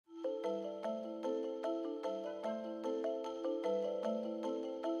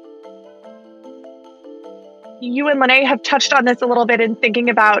you and Lene have touched on this a little bit in thinking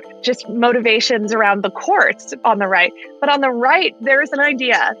about just motivations around the courts on the right. But on the right, there is an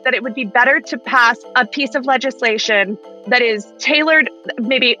idea that it would be better to pass a piece of legislation that is tailored,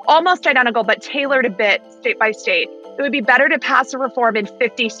 maybe almost identical, but tailored a bit state by state. It would be better to pass a reform in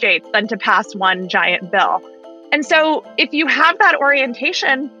 50 states than to pass one giant bill. And so if you have that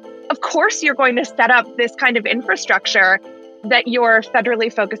orientation, of course, you're going to set up this kind of infrastructure that your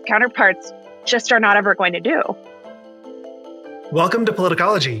federally focused counterparts just are not ever going to do. Welcome to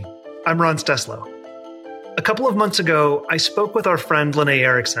Politicology. I'm Ron Steslow. A couple of months ago, I spoke with our friend Lene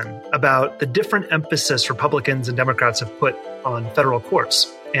Erickson about the different emphasis Republicans and Democrats have put on federal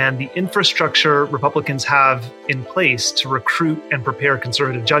courts and the infrastructure Republicans have in place to recruit and prepare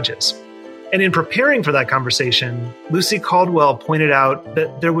conservative judges. And in preparing for that conversation, Lucy Caldwell pointed out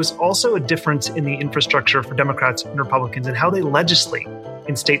that there was also a difference in the infrastructure for Democrats and Republicans and how they legislate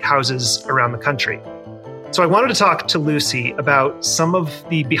in state houses around the country. So I wanted to talk to Lucy about some of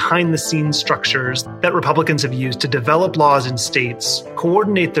the behind-the-scenes structures that Republicans have used to develop laws in states,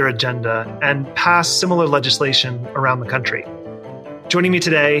 coordinate their agenda, and pass similar legislation around the country. Joining me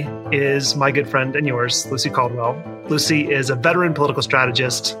today is my good friend and yours, Lucy Caldwell. Lucy is a veteran political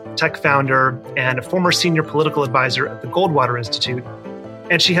strategist, tech founder, and a former senior political advisor at the Goldwater Institute.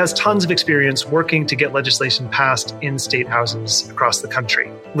 And she has tons of experience working to get legislation passed in state houses across the country.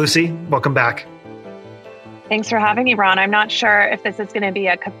 Lucy, welcome back. Thanks for having me, Ron. I'm not sure if this is going to be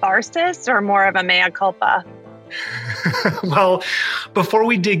a catharsis or more of a mea culpa. Well, before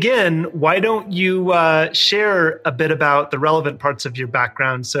we dig in, why don't you share a bit about the relevant parts of your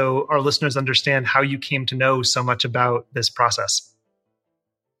background so our listeners understand how you came to know so much about this process?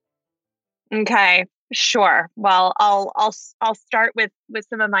 Okay, sure. Well, I'll start with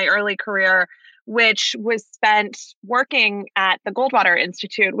some of my early career, which was spent working at the Goldwater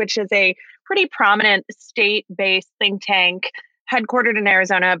Institute, which is a pretty prominent state-based think tank headquartered in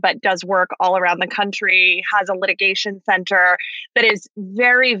Arizona, but does work all around the country, has a litigation center that is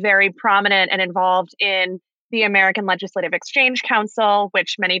very, very prominent and involved in the American Legislative Exchange Council,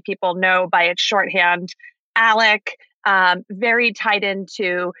 which many people know by its shorthand, ALEC, very tied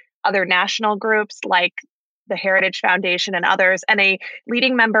into other national groups like the Heritage Foundation and others, and a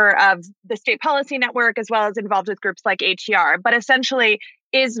leading member of the State Policy Network, as well as involved with groups like HER, but essentially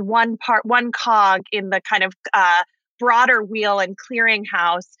is one cog in the kind of broader wheel and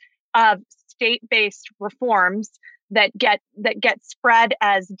clearinghouse of state-based reforms that get spread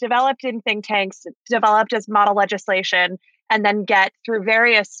as developed in think tanks, developed as model legislation, and then get through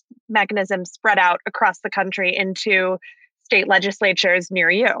various mechanisms spread out across the country into state legislatures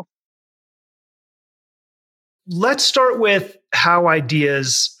near you. Let's start with how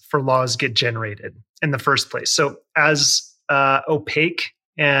ideas for laws get generated in the first place. So as opaque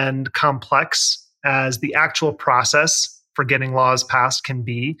and complex as the actual process for getting laws passed can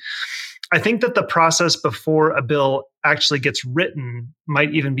be, I think that the process before a bill actually gets written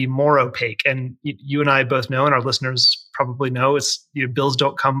might even be more opaque. And you and I both know, and our listeners probably know, bills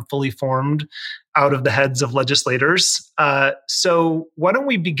don't come fully formed out of the heads of legislators. So why don't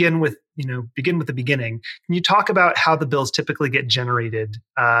we begin with the beginning? Can you talk about how the bills typically get generated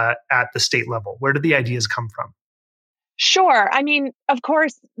at the state level? Where do the ideas come from? Sure. I mean, of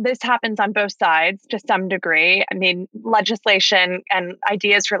course, this happens on both sides to some degree. I mean, legislation and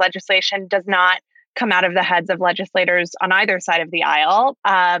ideas for legislation does not come out of the heads of legislators on either side of the aisle.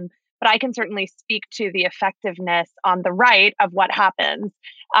 But I can certainly speak to the effectiveness on the right of what happens.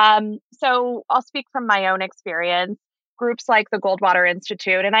 So I'll speak from my own experience. Groups like the Goldwater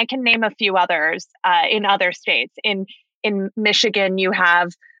Institute, and I can name a few others in other states. In Michigan, you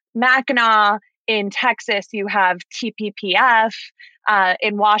have Mackinac. In Texas, you have TPPF.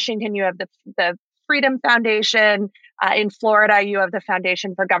 In Washington, you have the Freedom Foundation. In Florida, you have the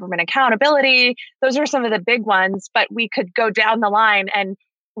Foundation for Government Accountability. Those are some of the big ones, but we could go down the line, and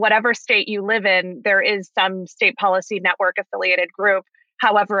whatever state you live in, there is some state policy network affiliated group,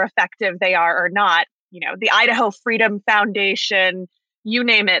 however effective they are or not. The Idaho Freedom Foundation, you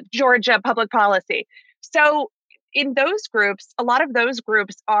name it, Georgia Public Policy. So in those groups, a lot of those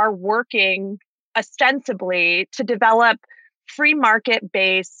groups are working ostensibly to develop free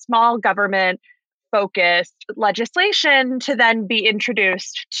market-based, small government-focused legislation to then be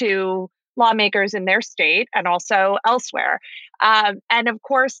introduced to lawmakers in their state and also elsewhere. And of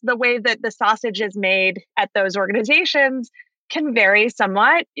course, the way that the sausage is made at those organizations can vary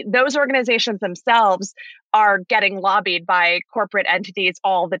somewhat. Those organizations themselves are getting lobbied by corporate entities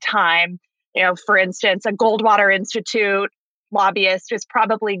all the time. For instance, a Goldwater Institute lobbyist is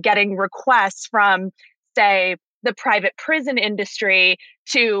probably getting requests from, say, the private prison industry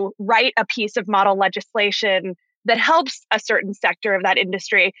to write a piece of model legislation that helps a certain sector of that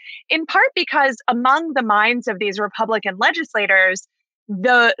industry, in part because among the minds of these Republican legislators,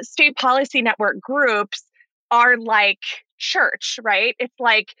 the state policy network groups are like church, right? It's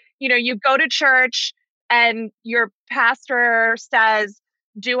like, you go to church and your pastor says,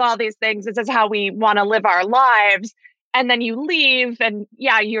 do all these things. This is how we want to live our lives. And then you leave, and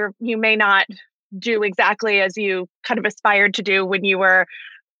yeah, you may not do exactly as you kind of aspired to do when you were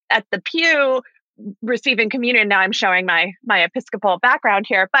at the pew receiving communion. Now I'm showing my Episcopal background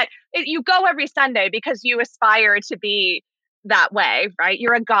here, but you go every Sunday because you aspire to be that way, right?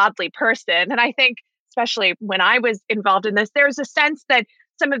 You're a godly person. And I think, especially when I was involved in this, there's a sense that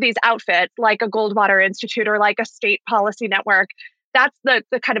some of these outfits, like a Goldwater Institute or like a state policy network, that's the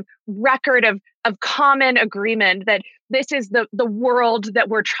kind of record of common agreement that this is the world that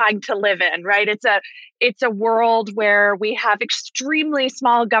we're trying to live in, right? It's a world where we have extremely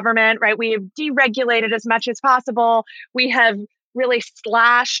small government, right? We have deregulated as much as possible. We have really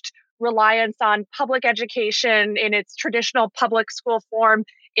slashed reliance on public education in its traditional public school form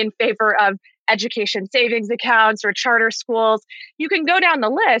in favor of education savings accounts or charter schools. You can go down the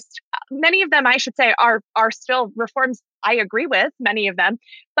list. Many of them, I should say, are still reforms I agree with, many of them,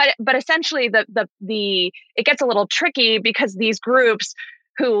 but essentially it gets a little tricky because these groups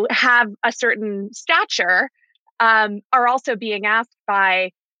who have a certain stature are also being asked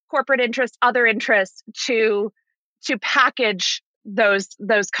by corporate interests, other interests to package those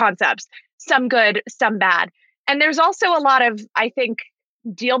concepts, some good, some bad. And there's also a lot of, I think,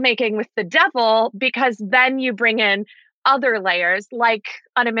 deal making with the devil, because then you bring in other layers like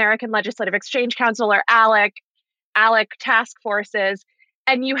an American Legislative Exchange Council or ALEC task forces,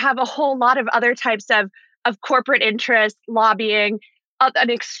 and you have a whole lot of other types of corporate interest, lobbying,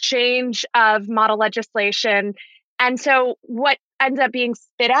 an exchange of model legislation. And so what ends up being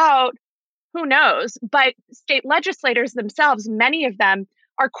spit out, who knows? But state legislators themselves, many of them,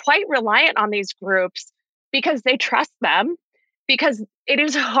 are quite reliant on these groups because they trust them, because it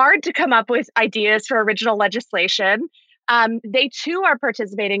is hard to come up with ideas for original legislation. They too are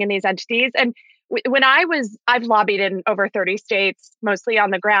participating in these entities. And when I've lobbied in over 30 states, mostly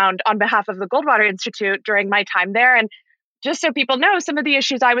on the ground on behalf of the Goldwater Institute during my time there. And just so people know, some of the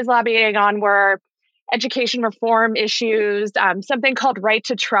issues I was lobbying on were education reform issues, something called Right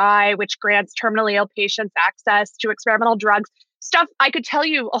to Try, which grants terminally ill patients access to experimental drugs. Stuff, I could tell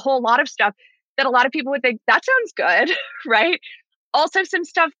you a whole lot of stuff that a lot of people would think, that sounds good, right? Also, some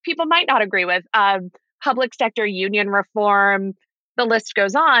stuff people might not agree with, public sector union reform, the list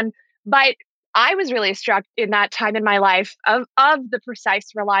goes on. But I was really struck in that time in my life of the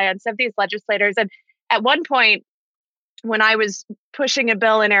precise reliance of these legislators. And at one point, when I was pushing a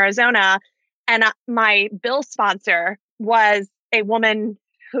bill in Arizona, and my bill sponsor was a woman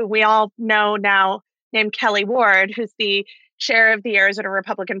who we all know now named Kelly Ward, who's the chair of the Arizona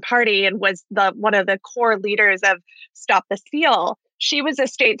Republican Party and was one of the core leaders of Stop the Steal. She was a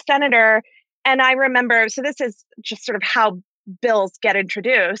state senator. And I remember, so this is just sort of how bills get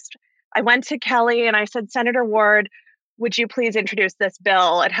introduced. I went to Kelly and I said, Senator Ward, would you please introduce this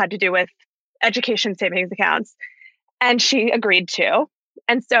bill? It had to do with education savings accounts. And she agreed to.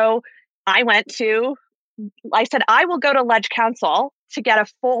 And so I said, I will go to Ledge Council to get a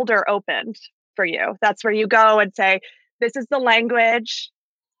folder opened for you. That's where you go and say, this is the language.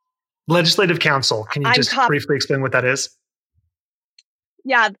 Legislative Council. Can you just briefly explain what that is?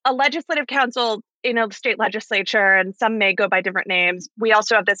 Yeah, a legislative council in a state legislature, and some may go by different names. We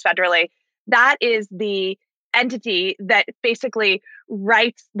also have this federally. That is the entity that basically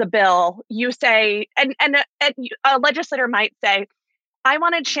writes the bill. You say, and a legislator might say, I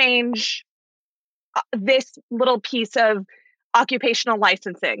want to change this little piece of occupational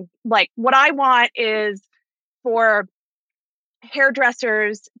licensing. Like, what I want is for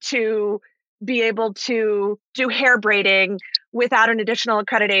hairdressers to be able to do hair braiding without an additional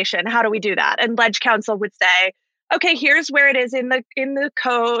accreditation. How do we do that? And Ledge Council would say, okay, here's where it is in the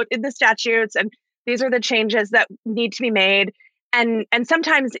code, in the statutes, and these are the changes that need to be made. And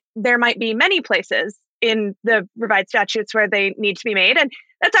sometimes there might be many places in the revised statutes where they need to be made. And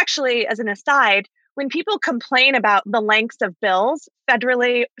that's actually, as an aside, when people complain about the lengths of bills,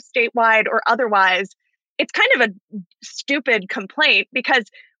 federally, statewide, or otherwise, it's kind of a stupid complaint, because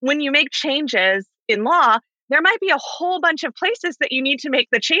when you make changes in law, there might be a whole bunch of places that you need to make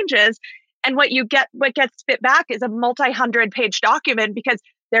the changes. And what gets spit back is a multi-100-page document, because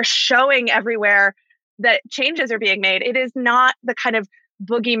they're showing everywhere that changes are being made. It is not the kind of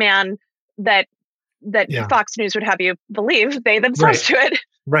boogeyman that Fox News would have you believe. They themselves do it.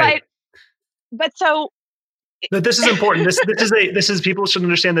 Right. But so But this is important. This is people should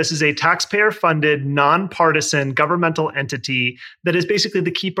understand this is a taxpayer-funded, nonpartisan governmental entity that is basically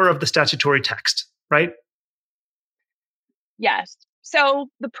the keeper of the statutory text, right? Yes. So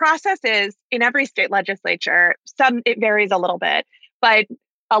the process is in every state legislature, it varies a little bit, but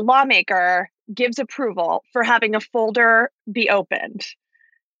a lawmaker gives approval for having a folder be opened.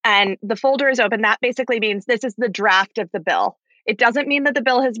 And the folder is open. That basically means this is the draft of the bill. It doesn't mean that the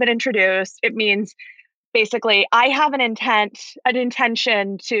bill has been introduced. It means basically I have an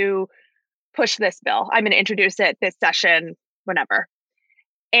intention to push this bill. I'm going to introduce it this session, whenever.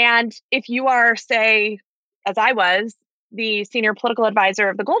 And if you are, say, as I was, the senior political advisor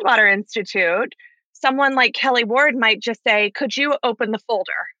of the Goldwater Institute, someone like Kelly Ward might just say, could you open the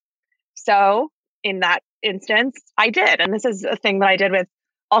folder? So in that instance, I did. And this is a thing that I did with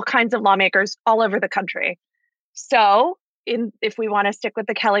all kinds of lawmakers all over the country. So if we want to stick with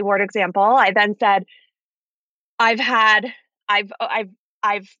the Kelly Ward example, I then said, I've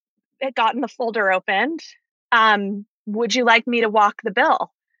gotten the folder opened. Would you like me to walk the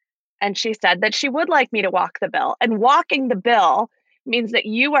bill? And she said that she would like me to walk the bill. And walking the bill means that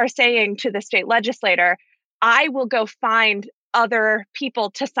you are saying to the state legislator, I will go find other people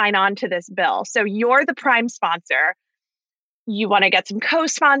to sign on to this bill. So you're the prime sponsor. You want to get some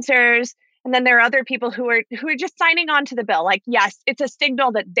co-sponsors. And then there are other people who are just signing on to the bill. Like, yes, it's a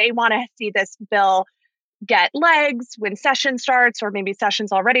signal that they want to see this bill get legs when session starts, or maybe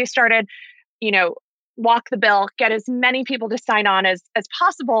session's already started. Walk the bill, get as many people to sign on as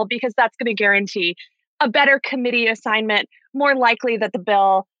possible, because that's going to guarantee a better committee assignment, more likely that the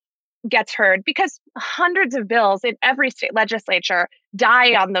bill gets heard, because hundreds of bills in every state legislature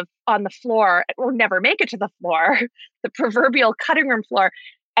die on the floor or never make it to the floor, the proverbial cutting room floor,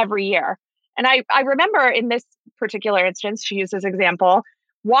 every year. And I remember in this particular instance, she used as example,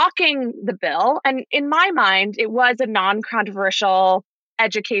 walking the bill. And in my mind, it was a non-controversial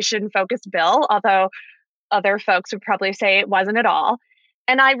education-focused bill, although other folks would probably say it wasn't at all.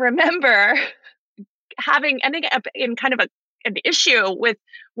 And I remember ending up in kind of an issue with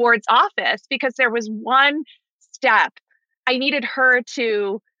Ward's office, because there was one step I needed her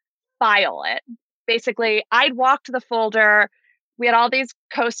to file it. Basically, I'd walked the folder. We had all these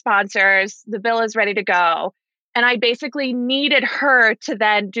co-sponsors. The bill is ready to go. And I basically needed her to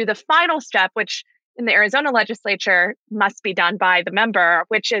then do the final step, which in the Arizona legislature must be done by the member,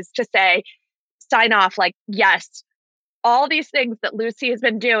 which is to say, sign off like, yes, all these things that Lucy has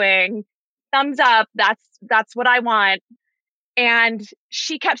been doing, thumbs up, that's what I want. And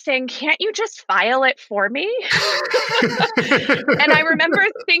she kept saying, can't you just file it for me? And I remember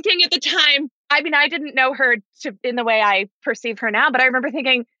thinking at the time, I mean, I didn't know her in the way I perceive her now, but I remember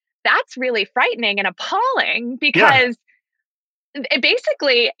thinking, that's really frightening and appalling, because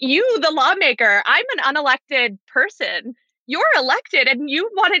basically you, the lawmaker, I'm an unelected person. You're elected and you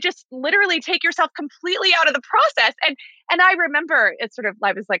want to just literally take yourself completely out of the process. And I remember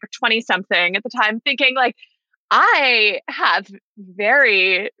I was like 20 something at the time, thinking like, I have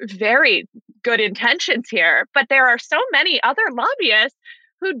very, very good intentions here, but there are so many other lobbyists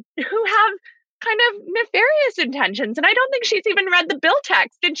who have kind of nefarious intentions. And I don't think she's even read the bill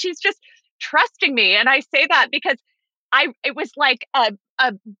text, and she's just trusting me. And I say that because it was like a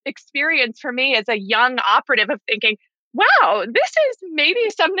experience for me as a young operative of thinking, wow, this is maybe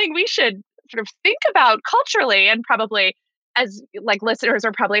something we should sort of think about culturally. And probably, as like listeners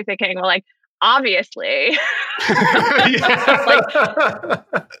are probably thinking, well, like, obviously, like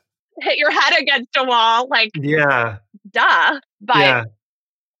hit your head against a wall, like, yeah, duh.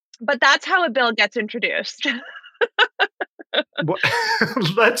 But that's how a bill gets introduced.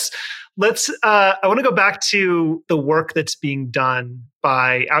 Let's I want to go back to the work that's being done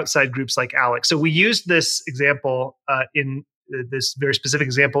by outside groups like ALEC. So we used this example in this very specific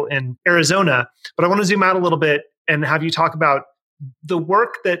example in Arizona, but I want to zoom out a little bit and have you talk about the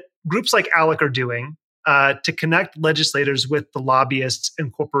work that groups like ALEC are doing to connect legislators with the lobbyists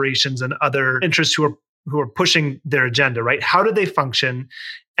and corporations and other interests who are pushing their agenda, right? How do they function?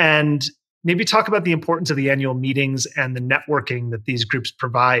 And maybe talk about the importance of the annual meetings and the networking that these groups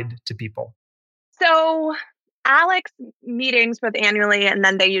provide to people. So ALEC's meetings both annually, and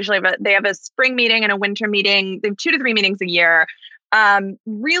then they have a spring meeting and a winter meeting. They have 2 to 3 meetings a year.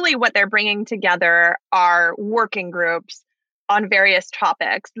 Really what they're bringing together are working groups on various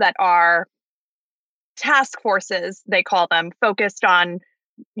topics that are task forces, they call them, focused on,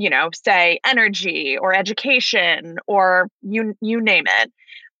 say energy or education or you name it.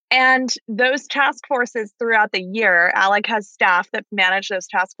 And those task forces throughout the year, ALEC has staff that manage those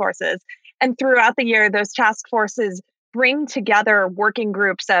task forces. And throughout the year, those task forces bring together working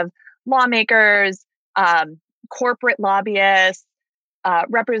groups of lawmakers, corporate lobbyists,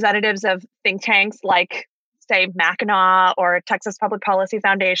 representatives of think tanks like, say, Mackinac or Texas Public Policy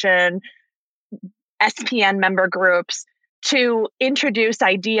Foundation, SPN member groups, to introduce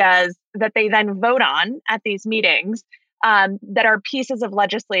ideas that they then vote on at these meetings, that are pieces of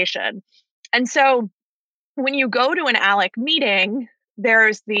legislation. And so when you go to an ALEC meeting,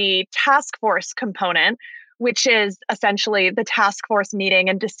 there's the task force component, which is essentially the task force meeting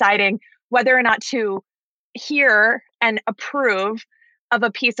and deciding whether or not to hear and approve of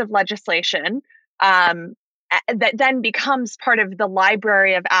a piece of legislation, that then becomes part of the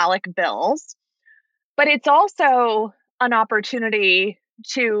library of ALEC bills. But it's also an opportunity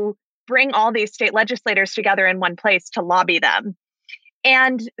to bring all these state legislators together in one place to lobby them.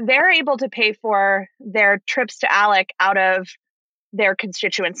 And they're able to pay for their trips to ALEC out of their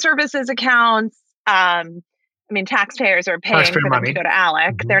constituent services accounts. Taxpayers are paying Taxpayer for them money. to go to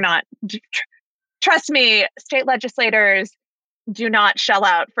ALEC. Mhm. They're not, trust me, state legislators do not shell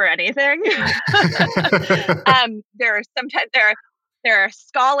out for anything. There are sometimes there are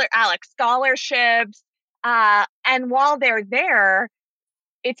ALEC scholarships. And while they're there,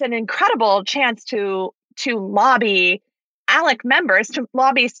 it's an incredible chance to lobby ALEC members, to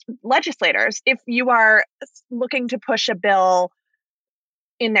lobby legislators if you are looking to push a bill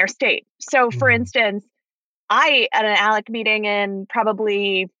in their state. So, for instance, I at an ALEC meeting in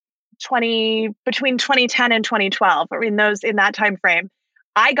probably between 2010 and 2012, or in that time frame,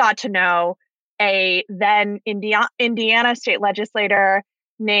 I got to know a then Indiana state legislator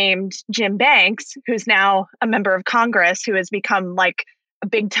named Jim Banks, who's now a member of Congress, who has become like a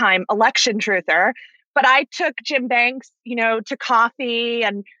big time election truther. But I took Jim Banks, to coffee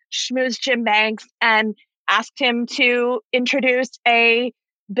and schmoozed Jim Banks and asked him to introduce a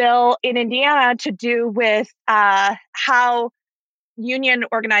bill in Indiana to do with how union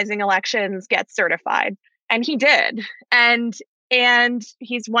organizing elections get certified. And he did. And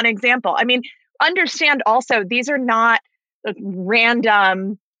he's one example. Understand also, these are not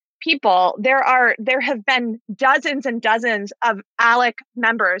random people. There have been dozens and dozens of ALEC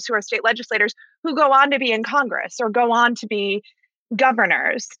members who are state legislators who go on to be in Congress or go on to be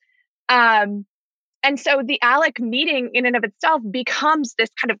governors. And so the ALEC meeting in and of itself becomes this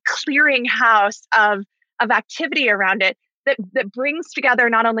kind of clearinghouse of activity around it that brings together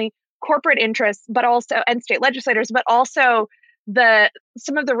not only corporate interests, but also, and state legislators, but also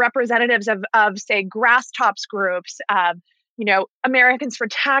some of the representatives of say grass tops groups, Americans for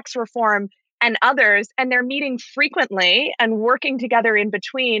Tax Reform and others, and they're meeting frequently and working together in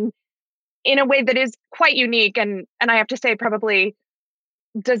between in a way that is quite unique, and I have to say probably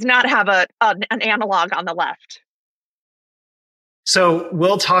does not have an analog on the left. So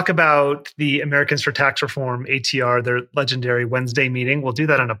we'll talk about the Americans for Tax Reform, ATR, their legendary Wednesday meeting. We'll do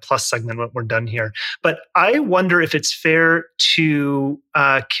that on a plus segment when we're done here. But I wonder if it's fair to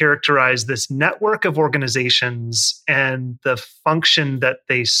characterize this network of organizations and the function that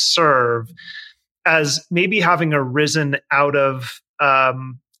they serve as maybe having arisen out of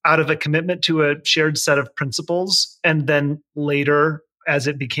a commitment to a shared set of principles, and then later, as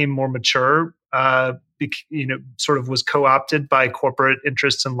it became more mature, sort of was co-opted by corporate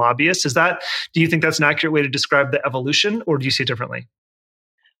interests and lobbyists. Do you think that's an accurate way to describe the evolution, or do you see it differently?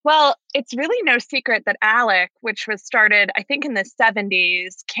 Well, it's really no secret that ALEC, which was started, I think, in the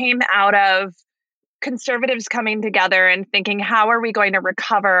 70s, came out of conservatives coming together and thinking, how are we going to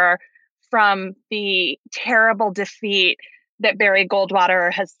recover from the terrible defeat that Barry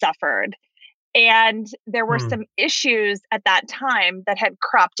Goldwater has suffered? And there were some issues at that time that had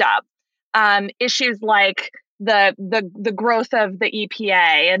cropped up. Issues like the growth of the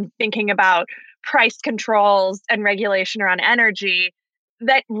EPA and thinking about price controls and regulation around energy.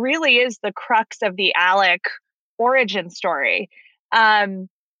 That really is the crux of the ALEC origin story. And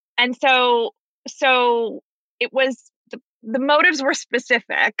so it was, the motives were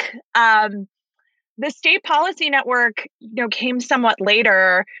specific. The State Policy Network, came somewhat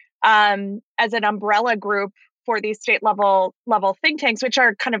later as an umbrella group for these state level think tanks, which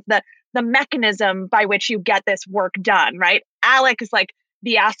are kind of the mechanism by which you get this work done, right? ALEC is like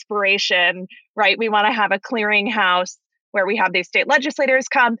the aspiration, right? We want to have a clearinghouse where we have these state legislators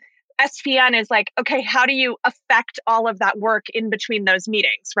come. SPN is like, okay, how do you affect all of that work in between those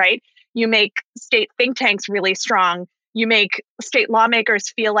meetings, right? You make state think tanks really strong. You make state lawmakers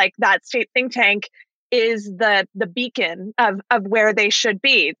feel like that state think tank is the beacon of where they should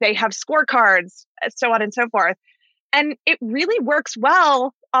be. They have scorecards, so on and so forth. And it really works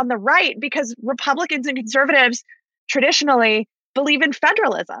well on the right because Republicans and conservatives traditionally believe in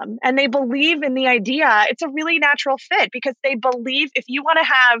federalism and they believe in the idea. It's a really natural fit because they believe if you want to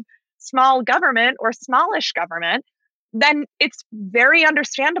have small government or smallish government, then it's very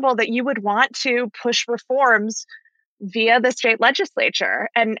understandable that you would want to push reforms via the state legislature.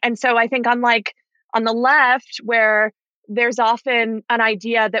 And so I think, unlike on the left, where there's often an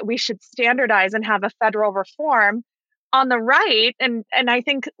idea that we should standardize and have a federal reform, on the right, and I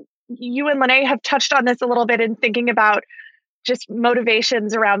think you and Lene have touched on this a little bit in thinking about just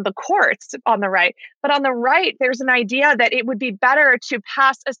motivations around the courts on the right. But on the right, there's an idea that it would be better to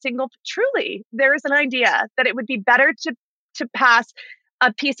pass truly, there is an idea that it would be better to pass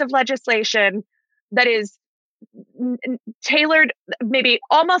a piece of legislation that is tailored, maybe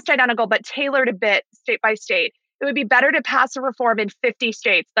almost identical, but tailored a bit state by state. It would be better to pass a reform in 50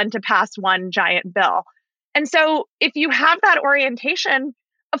 states than to pass one giant bill. And so if you have that orientation,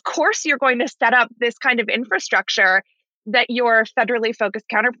 of course, you're going to set up this kind of infrastructure that your federally focused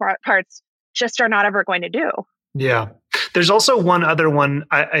counterparts just are not ever going to do. Yeah. There's also one other one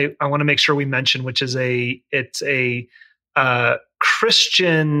I want to make sure we mention, which is it's a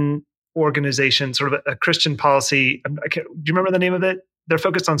Christian organization, sort of a Christian policy. Do you remember the name of it? They're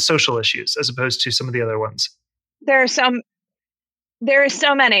focused on social issues as opposed to some of the other ones. There are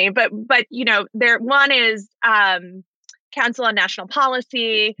so many, but one is Council on National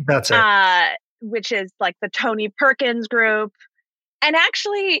Policy. That's it. Which is like the Tony Perkins group. And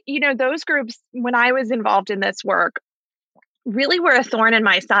actually, those groups, when I was involved in this work, really were a thorn in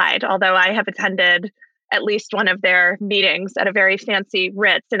my side, although I have attended at least one of their meetings at a very fancy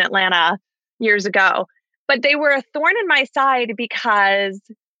Ritz in Atlanta years ago. But they were a thorn in my side because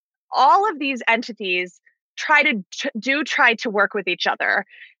all of these entities try to work with each other,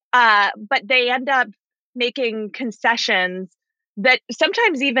 but they end up making concessions that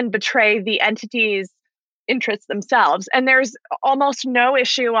sometimes even betray the entity's interests themselves. And there's almost no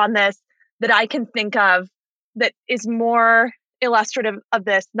issue on this that I can think of that is more illustrative of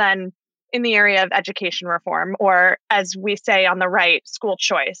this than in the area of education reform, or as we say on the right, school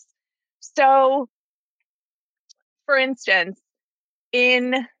choice. So, for instance,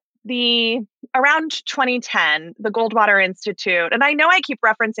 in around 2010, the Goldwater Institute, and I know I keep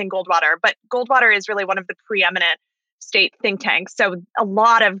referencing Goldwater, but Goldwater is really one of the preeminent state think tanks. So a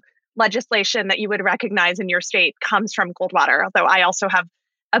lot of legislation that you would recognize in your state comes from Goldwater, although I also have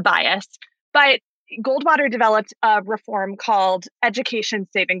a bias. But Goldwater developed a reform called education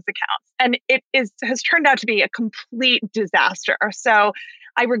savings accounts, and it has turned out to be a complete disaster. So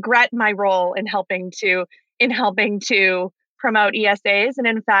I regret my role in helping to promote ESAs. And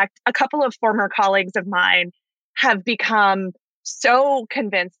in fact, a couple of former colleagues of mine have become so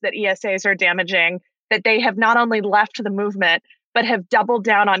convinced that ESAs are damaging that they have not only left the movement, but have doubled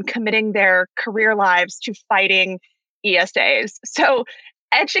down on committing their career lives to fighting ESAs. So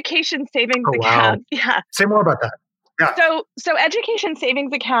education savings accounts. Yeah. Say more about that. Yeah. So education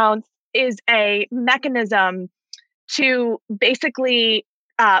savings accounts is a mechanism to basically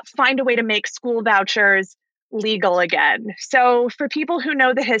find a way to make school vouchers legal again. So for people who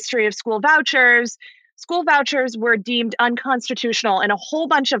know the history of school vouchers were deemed unconstitutional in a whole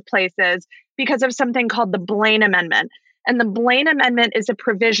bunch of places because of something called the Blaine Amendment. And the Blaine Amendment is a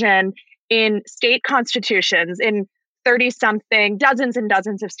provision in state constitutions, in 30-something, dozens and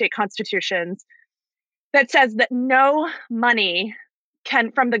dozens of state constitutions, that says that no money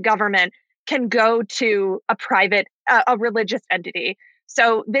from the government can go to a religious entity.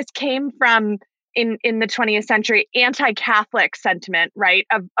 So this came from, in the 20th century, anti-Catholic sentiment, right,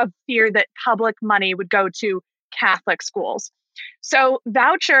 of fear that public money would go to Catholic schools. So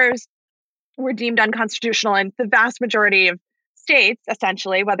vouchers were deemed unconstitutional in the vast majority of states,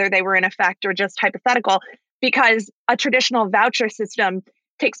 essentially, whether they were in effect or just hypothetical, because a traditional voucher system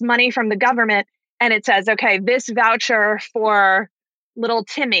takes money from the government and it says, okay, this voucher for little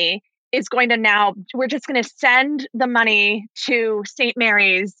Timmy is going to we're just going to send the money to St.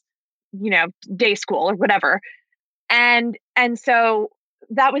 Mary's, day school or whatever. And so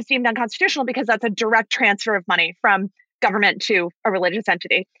that was deemed unconstitutional because that's a direct transfer of money from government to a religious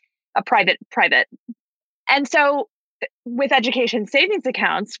entity, a private. And so with education savings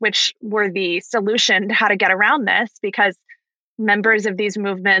accounts, which were the solution to how to get around this, because members of these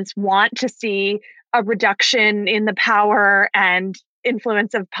movements want to see a reduction in the power and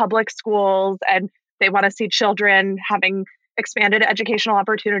influence of public schools, and they want to see children having expanded educational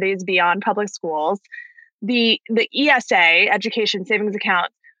opportunities beyond public schools. The ESA, education savings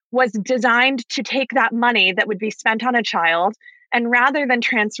account, was designed to take that money that would be spent on a child, and rather than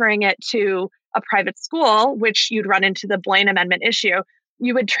transferring it to a private school, which you'd run into the Blaine Amendment issue,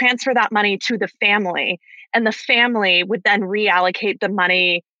 you would transfer that money to the family, and the family would then reallocate the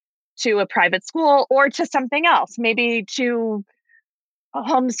money to a private school or to something else, maybe to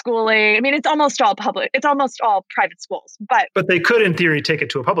homeschooling. I mean, it's almost all public. It's almost all private schools, but But they could, in theory, take it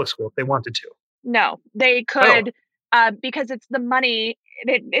to a public school if they wanted to. no, they Oh, could, because it's the money.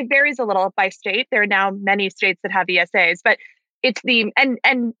 It varies a little by state. There are now many states that have ESAs, but it's the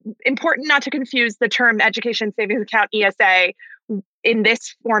and important not to confuse the term education savings account ESA in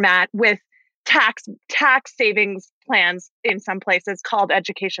this format with tax savings plans in some places called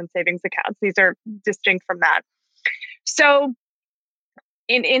education savings accounts. These are distinct from that. So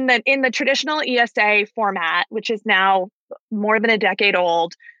in the traditional ESA format, which is now more than a decade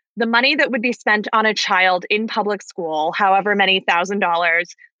old, the money that would be spent on a child in public school, however many $1,000,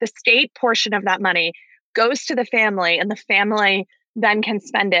 the state portion of that money goes to the family, and the family then can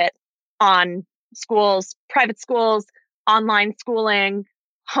spend it on schools, private schools, online schooling,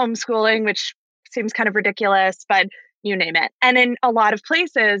 homeschooling, which seems kind of ridiculous, but you name it. And in a lot of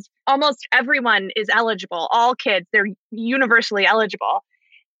places, almost everyone is eligible. All kids, they're universally eligible.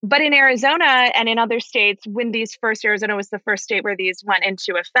 But in Arizona and in other states, Arizona was the first state where these went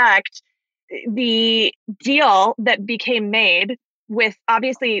into effect, the deal that became made with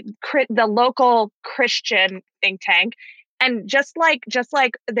obviously the local Christian think tank, and just like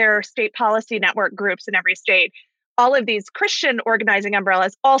there are state policy network groups in every state, all of these Christian organizing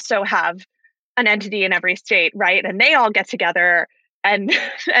umbrellas also have an entity in every state, right? And they all get together and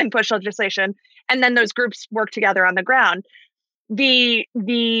and push legislation, and then those groups work together on the ground. The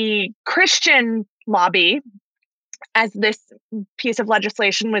Christian lobby, as this piece of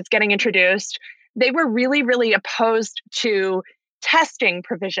legislation was getting introduced, they were really, really opposed to testing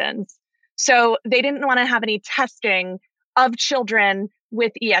provisions. So they didn't want to have any testing of children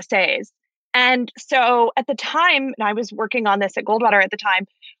with ESAs. And so at the time, and I was working on this at Goldwater at the time,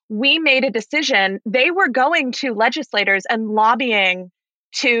 we made a decision. They were going to legislators and lobbying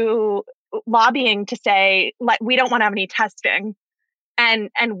to say, we don't want to have any testing.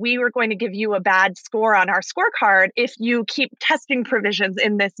 And we were going to give you a bad score on our scorecard if you keep testing provisions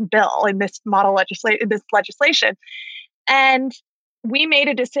in this bill, in this legislation. And we made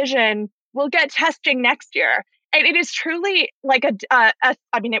a decision, we'll get testing next year. And it is truly like I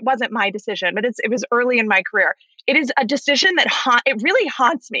mean, it wasn't my decision, but it was early in my career. It is a decision that it really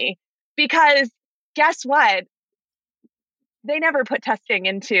haunts me, because guess what? They never put testing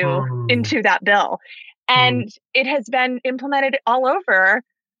into that bill. And it has been implemented all over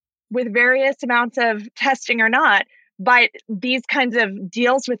with various amounts of testing or not. But these kinds of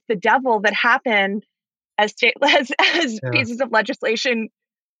deals with the devil that happen as pieces of legislation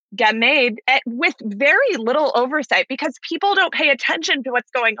get made with very little oversight, because people don't pay attention to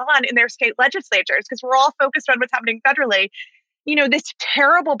what's going on in their state legislatures, because we're all focused on what's happening federally. This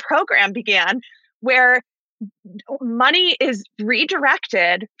terrible program began where money is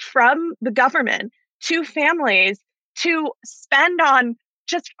redirected from the government to families to spend on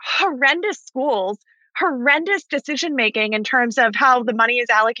just horrendous schools, horrendous decision making in terms of how the money is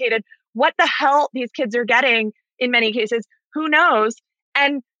allocated, what the hell these kids are getting in many cases, who knows,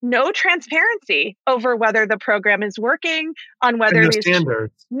 and no transparency over whether the program is working, on whether and no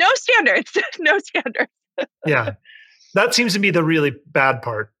standards. No standards. Yeah. That seems to be the really bad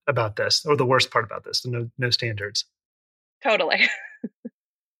part about this, or the worst part about this, no standards. Totally.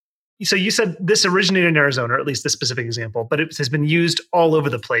 So you said this originated in Arizona, or at least this specific example, but it has been used all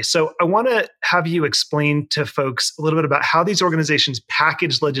over the place. So I want to have you explain to folks a little bit about how these organizations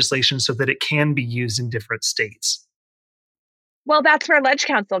package legislation so that it can be used in different states. Well, that's where Ledge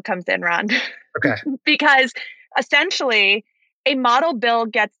Council comes in, Ron. Okay. Because essentially a model bill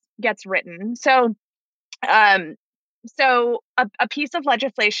gets written. So a piece of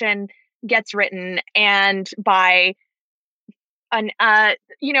legislation gets written, and by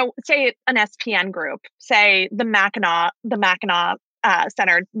say an SPN group, say the Mackinac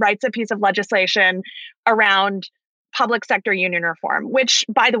Center writes a piece of legislation around public sector union reform, which,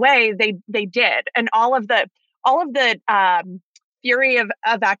 by the way, they did, and all of the flurry of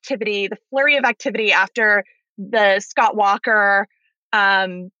activity after the Scott Walker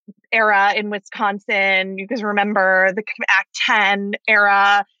era in Wisconsin. You guys remember the Act 10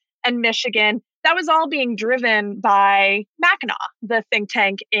 era, and Michigan. That was all being driven by Mackinac, the think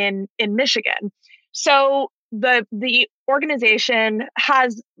tank in Michigan. So the organization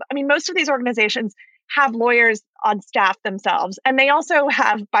has, most of these organizations have lawyers on staff themselves. And they also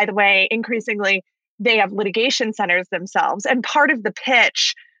have, by the way, increasingly, they have litigation centers themselves. And part of the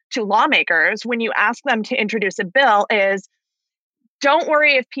pitch to lawmakers when you ask them to introduce a bill is, don't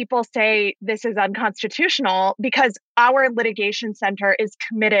worry if people say this is unconstitutional, because our litigation center is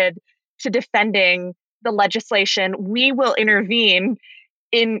committed to defending the legislation. We will intervene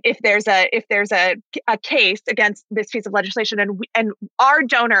if there's a case against this piece of legislation, and our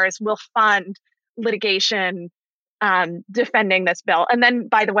donors will fund litigation defending this bill. And then,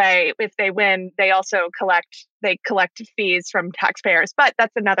 by the way, if they win, they also collect fees from taxpayers. But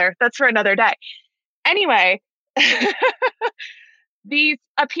that's for another day. Anyway, a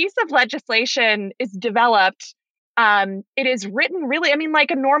piece of legislation is developed. It is written really, I mean, like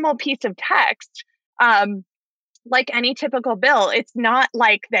a normal piece of text, like any typical bill. It's not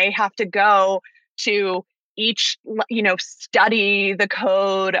like they have to go to each, study the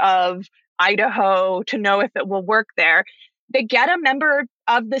code of Idaho to know if it will work there. They get a member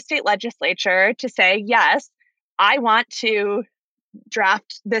of the state legislature to say, yes, I want to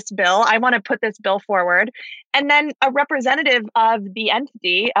draft this bill. I want to put this bill forward. And then a representative of the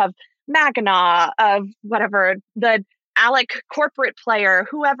entity, of Mackinac, of whatever, the ALEC corporate player,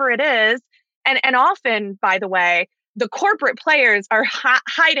 whoever it is. And often, by the way, the corporate players are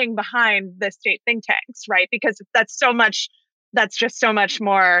hiding behind the state think tanks, right? Because that's just so much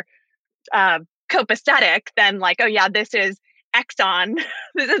more copacetic than like, oh yeah, this is Exxon.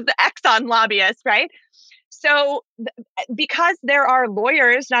 This is the Exxon lobbyist, right? So because there are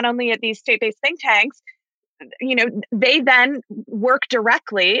lawyers, not only at these state-based think tanks, they then work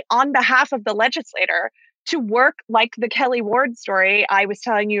directly on behalf of the legislator to work, like the Kelly Ward story I was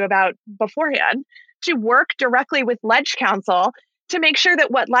telling you about beforehand, to work directly with Leg Counsel to make sure that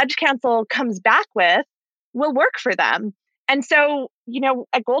what Leg Counsel comes back with will work for them. And so,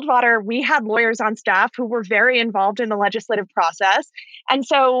 at Goldwater, we had lawyers on staff who were very involved in the legislative process. And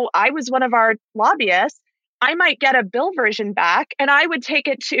so I was one of our lobbyists. I might get a bill version back and I would take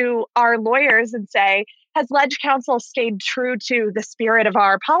it to our lawyers and say, has Leg Counsel stayed true to the spirit of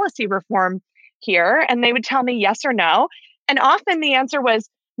our policy reform here? And they would tell me yes or no. And often the answer was,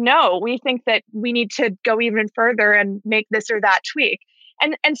 no, we think that we need to go even further and make this or that tweak.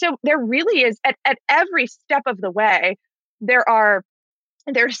 And so there really is, at every step of the way,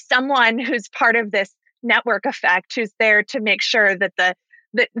 there's someone who's part of this network effect who's there to make sure that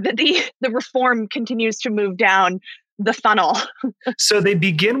the reform continues to move down the funnel. So they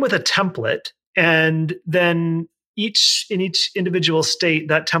begin with a template, and then in each individual state,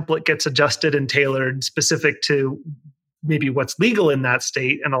 that template gets adjusted and tailored specific to maybe what's legal in that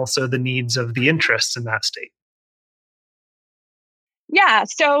state and also the needs of the interests in that state. Yeah.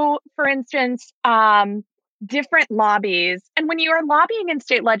 So, for instance, different lobbies, and when you are lobbying in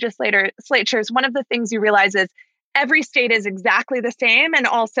state legislatures, one of the things you realize is every state is exactly the same and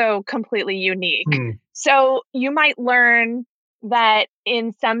also completely unique. So you might learn that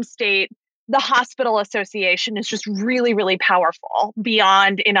in some state, the hospital association is just really, really powerful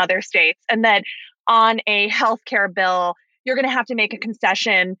beyond in other states. And that on a healthcare bill, you're going to have to make a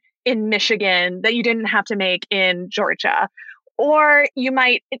concession in Michigan that you didn't have to make in Georgia. Or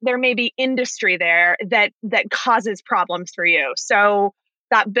there may be industry there that causes problems for you. So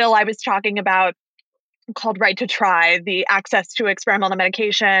that bill I was talking about called Right to Try, the access to experimental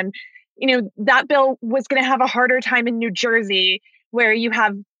medication, that bill was going to have a harder time in New Jersey, where you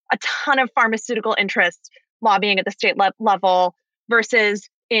have a ton of pharmaceutical interests lobbying at the state level versus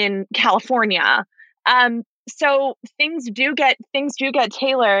in California. So things do get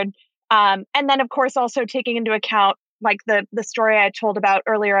tailored. And then, of course, also taking into account, like the story I told about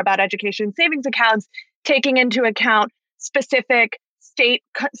earlier about education savings accounts, taking into account specific state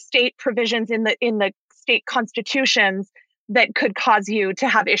provisions in the state constitutions that could cause you to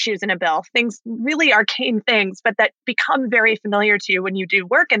have issues in a bill. Things, really arcane things, but that become very familiar to you when you do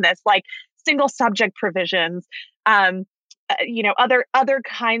work in this, like single subject provisions, other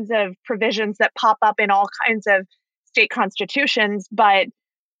kinds of provisions that pop up in all kinds of state constitutions, but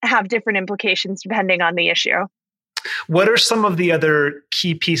have different implications depending on the issue. What are some of the other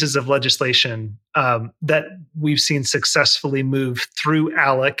key pieces of legislation that we've seen successfully move through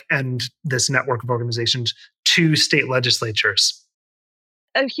ALEC and this network of organizations to state legislatures?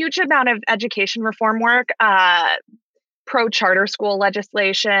 A huge amount of education reform work, pro-charter school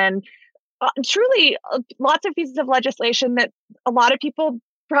legislation, truly lots of pieces of legislation that a lot of people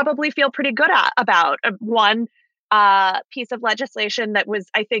probably feel pretty good about. One piece of legislation that was,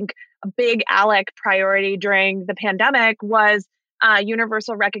 I think, a big ALEC priority during the pandemic was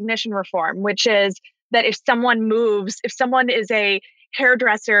universal recognition reform, which is that if someone is a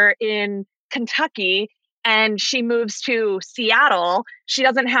hairdresser in Kentucky and she moves to Seattle, she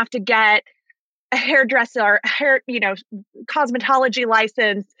doesn't have to get a cosmetology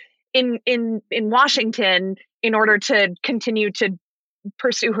license in Washington in order to continue to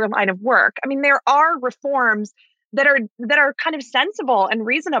pursue her line of work. I mean, there are reforms that are kind of sensible and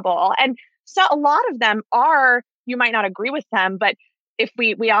reasonable. And so a lot of them are, you might not agree with them, but if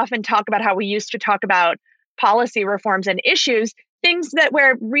we often talk about how we used to talk about policy reforms and issues, things that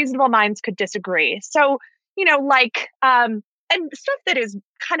where reasonable minds could disagree. So, and stuff that is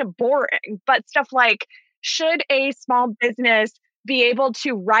kind of boring, but stuff like, should a small business be able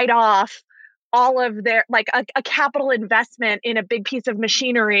to write off all of their, like a capital investment in a big piece of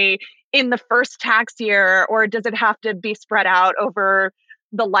machinery in the first tax year, or does it have to be spread out over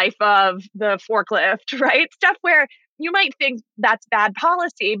the life of the forklift, right? Stuff where you might think that's bad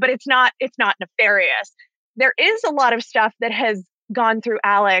policy, but it's not nefarious. There is a lot of stuff that has gone through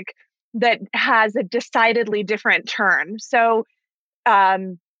ALEC that has a decidedly different turn. So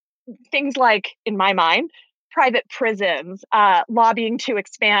things like, in my mind, private prisons, lobbying to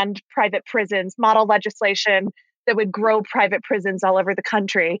expand private prisons, model legislation that would grow private prisons all over the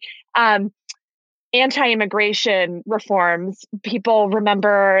country. Anti-immigration reforms. People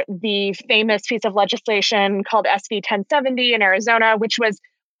remember the famous piece of legislation called SB 1070 in Arizona, which was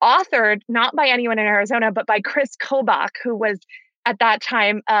authored not by anyone in Arizona, but by Chris Kobach, who was at that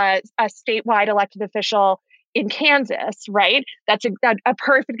time a statewide elected official in Kansas, right? That's a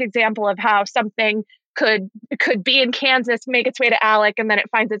perfect example of how something could be in Kansas, make its way to ALEC, and then it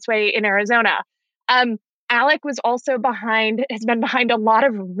finds its way in Arizona. ALEC has been behind a lot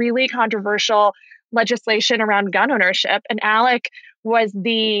of really controversial legislation around gun ownership, and ALEC was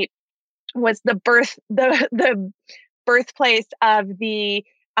the birthplace of the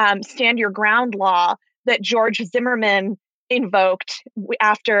Stand Your Ground law that George Zimmerman invoked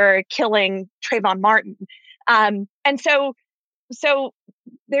after killing Trayvon Martin. And so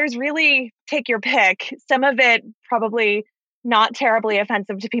there's really, take your pick. Some of it probably not terribly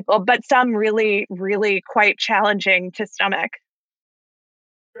offensive to people, but some really, really quite challenging to stomach.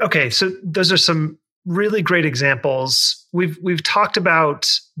 Okay, so those are some really great examples. We've talked about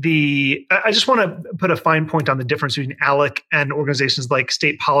I just want to put a fine point on the difference between ALEC and organizations like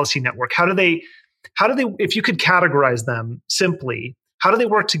State Policy Network. How do they, if you could categorize them simply, how do they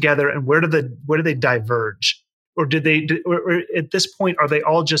work together, and where do they diverge? Or or at this point, are they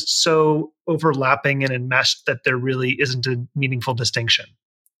all just so overlapping and enmeshed that there really isn't a meaningful distinction?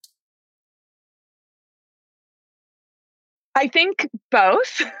 I think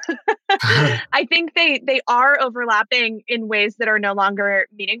both. I think they are overlapping in ways that are no longer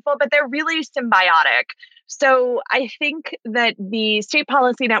meaningful, but they're really symbiotic. So I think that the State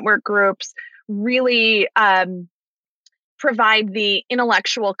Policy Network groups really provide the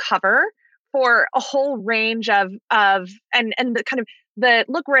intellectual cover for a whole range of and the kind of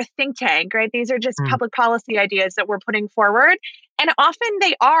look, we're a think tank, right? These are just public policy ideas that we're putting forward. And often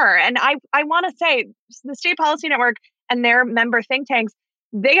they are. And I want to say the State Policy Network and their member think tanks,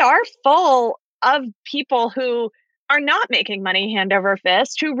 they are full of people who are not making money hand over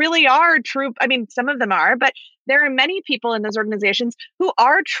fist, who really are true. I mean, some of them are, but there are many people in those organizations who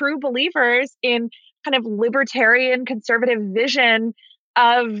are true believers in kind of libertarian conservative vision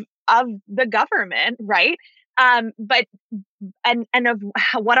of the government, right? But of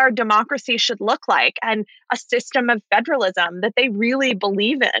what our democracy should look like, and a system of federalism that they really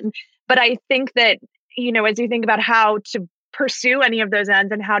believe in. But I think that, as you think about how to pursue any of those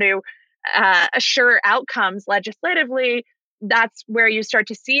ends and how to assure outcomes legislatively, that's where you start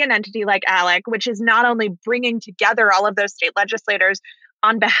to see an entity like ALEC, which is not only bringing together all of those state legislators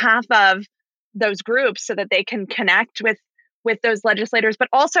on behalf of those groups so that they can connect with those legislators, but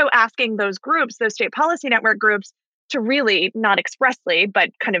also asking those groups, those State Policy Network groups, to really, not expressly, but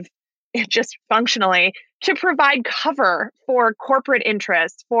kind of just functionally, to provide cover for corporate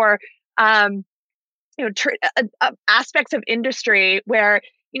interests, for aspects of industry where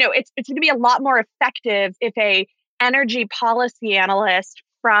it's going to be a lot more effective if a energy policy analyst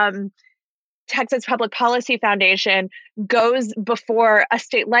from Texas Public Policy Foundation goes before a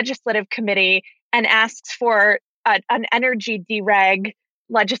state legislative committee and asks for an energy dereg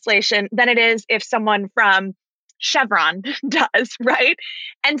legislation than it is if someone from Chevron does, right?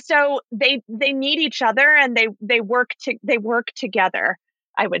 And so they need each other, and they work together,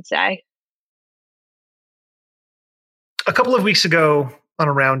 I would say. A couple of weeks ago on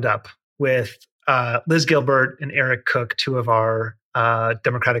a roundup with Liz Gilbert and Eric Cook, two of our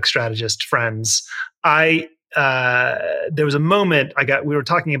Democratic strategist friends, there was a moment we were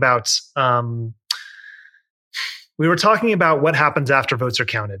talking about what happens after votes are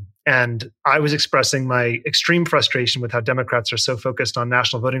counted. And I was expressing my extreme frustration with how Democrats are so focused on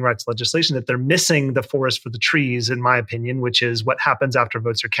national voting rights legislation that they're missing the forest for the trees, in my opinion, which is what happens after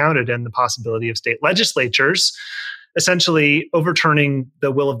votes are counted, and the possibility of state legislatures essentially overturning the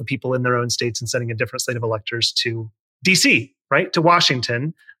will of the people in their own states and sending a different slate of electors to DC, right? To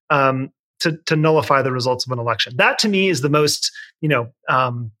Washington, to nullify the results of an election. That to me is the most,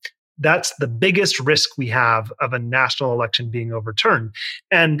 that's the biggest risk we have of a national election being overturned.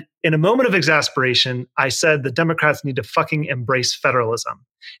 And in a moment of exasperation, I said the Democrats need to fucking embrace federalism.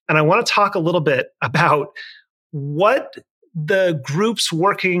 And I want to talk a little bit about what the groups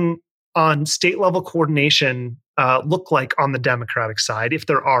working on state level coordination look like on the Democratic side, if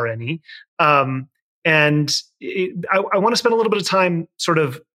there are any. I want to spend a little bit of time sort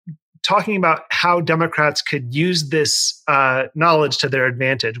of talking about how Democrats could use this knowledge to their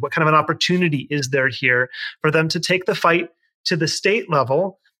advantage. What kind of an opportunity is there here for them to take the fight to the state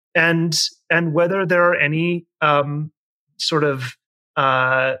level, and whether there are any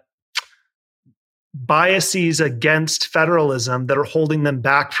biases against federalism that are holding them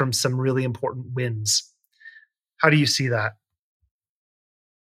back from some really important wins. How do you see that?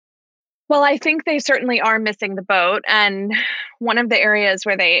 Well, I think they certainly are missing the boat. And one of the areas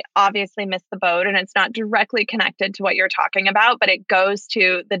where they obviously miss the boat, and it's not directly connected to what you're talking about, but it goes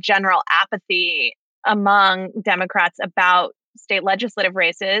to the general apathy among Democrats about state legislative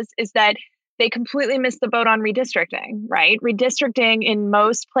races, is that they completely missed the boat on redistricting, right? Redistricting in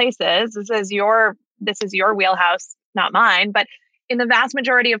most places, this is your wheelhouse, not mine, but in the vast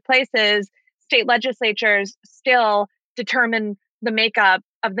majority of places, state legislatures still determine the makeup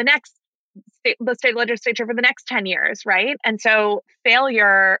of the state legislature for the next 10 years, right? And so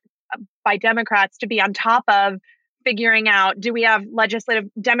failure by Democrats to be on top of figuring out, do we have legislative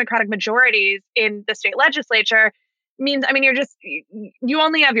Democratic majorities in the state legislature, means, you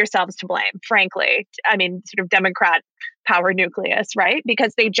only have yourselves to blame, frankly. Sort of Democrat power nucleus, right?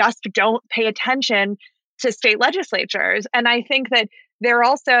 Because they just don't pay attention to state legislatures. And I think that they're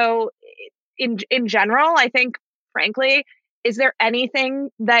also, in general, I think, frankly, is there anything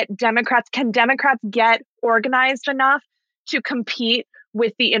that Democrats get organized enough to compete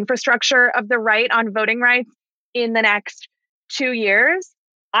with the infrastructure of the right on voting rights in the next 2 years?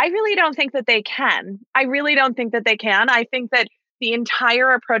 I really don't think that they can. I think that the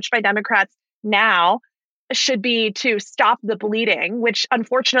entire approach by Democrats now should be to stop the bleeding, which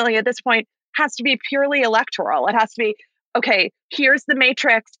unfortunately at this point has to be purely electoral. It has to be, okay, here's the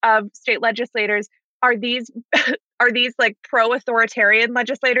matrix of state legislators. Are these like pro-authoritarian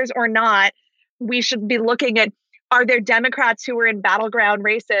legislators or not? We should be looking at, are there Democrats who are in battleground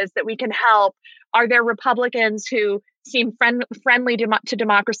races that we can help? Are there Republicans who seem friendly to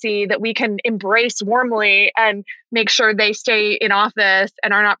democracy that we can embrace warmly and make sure they stay in office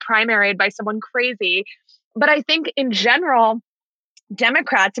and are not primaried by someone crazy? But I think in general,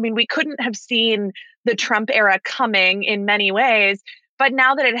 Democrats, we couldn't have seen the Trump era coming in many ways, but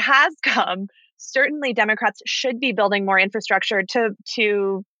now that it has come, certainly Democrats should be building more infrastructure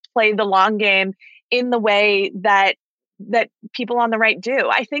to play the long game in the way that people on the right do.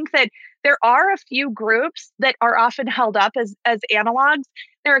 I think that there are a few groups that are often held up as analogs.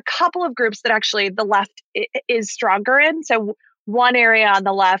 There are a couple of groups that actually the left is stronger in. So one area on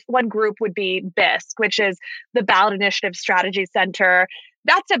the left, one group would be BISC, which is the Ballot Initiative Strategy Center.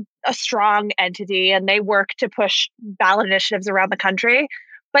 That's a strong entity, and they work to push ballot initiatives around the country.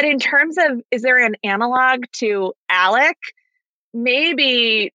 But in terms of, is there an analog to ALEC?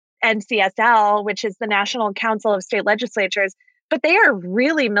 Maybe NCSL, which is the National Council of State Legislatures, but they are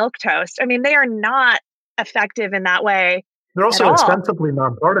really milquetoast. They are not effective in that way. They're also ostensibly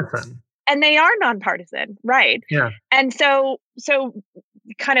nonpartisan. And they are nonpartisan, right? Yeah. And so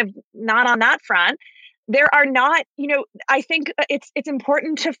kind of not on that front. There are not, I think it's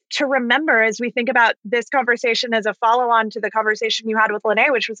important to remember as we think about this conversation as a follow-on to the conversation you had with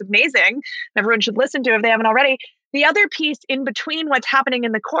Lene, which was amazing. Everyone should listen to it if they haven't already. The other piece in between what's happening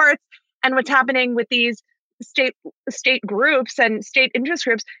in the courts and what's happening with these state groups and state interest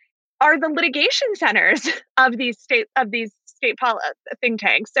groups are the litigation centers of these state think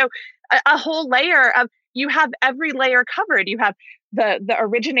tanks. So a whole layer of, you have every layer covered. You have the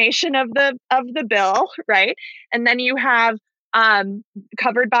origination of the bill, right? And then you have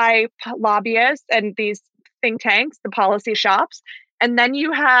covered by lobbyists and these think tanks, the policy shops. And then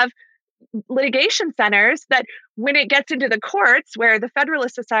you have litigation centers that when it gets into the courts, where the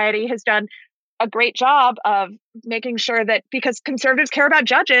Federalist Society has done a great job of making sure that, because conservatives care about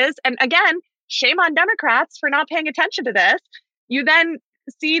judges, and again, shame on Democrats for not paying attention to this, you then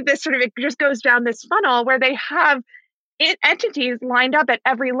see this sort of, it just goes down this funnel where they have entities lined up at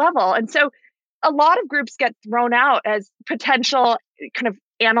every level. And so a lot of groups get thrown out as potential kind of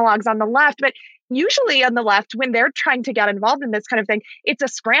analogs on the left, but usually on the left, when they're trying to get involved in this kind of thing, it's a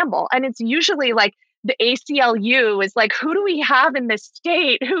scramble. And it's usually like the ACLU is like, who do we have in this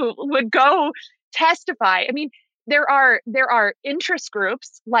state who would go testify? There are interest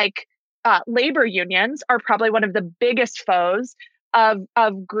groups like labor unions are probably one of the biggest foes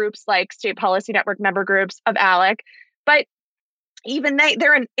of groups like State Policy Network member groups of ALEC. But even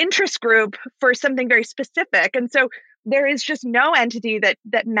they're an interest group for something very specific. And so there is just no entity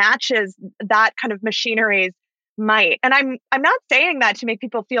that matches that kind of machinery's might. And I'm not saying that to make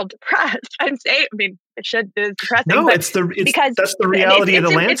people feel depressed. I'm saying, I mean, it is depressing. No, because that's the reality of the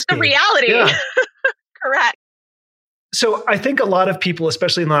landscape. It's the reality. Yeah. Correct. So I think a lot of people,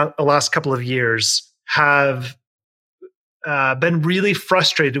 especially in the last couple of years, have been really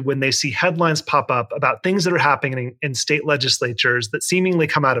frustrated when they see headlines pop up about things that are happening in state legislatures that seemingly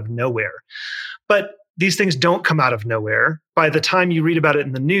come out of nowhere. But these things don't come out of nowhere. By the time you read about it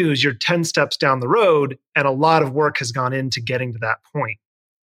in the news, you're 10 steps down the road, and a lot of work has gone into getting to that point.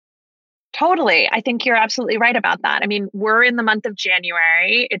 Totally. I think you're absolutely right about that. I mean, we're in the month of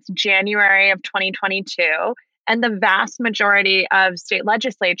January. It's January of 2022. And the vast majority of state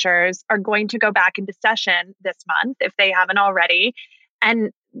legislatures are going to go back into session this month if they haven't already.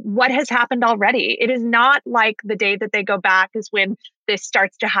 And what has happened already? It is not like the day that they go back is when this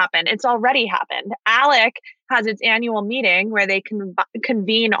starts to happen. It's already happened. ALEC has its annual meeting where they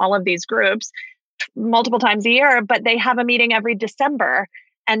convene all of these groups multiple times a year, but they have a meeting every December.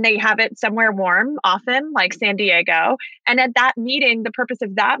 And they have it somewhere warm, often like San Diego. And at that meeting, the purpose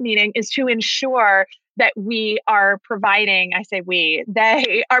of that meeting is to ensure that we are providing, I say we,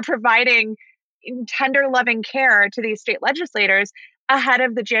 they are providing tender, loving care to these state legislators ahead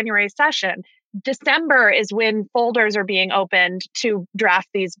of the January session. December is when folders are being opened to draft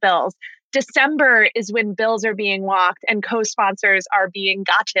these bills. December is when bills are being walked and co-sponsors are being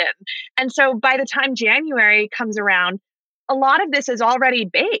gotten. And so by the time January comes around, a lot of this is already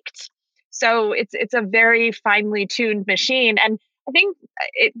baked. So it's a very finely tuned machine. And I think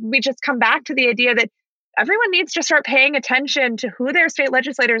we just come back to the idea that everyone needs to start paying attention to who their state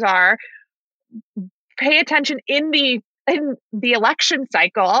legislators are, pay attention in the election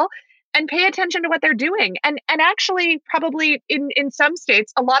cycle, and pay attention to what they're doing. And actually, probably in some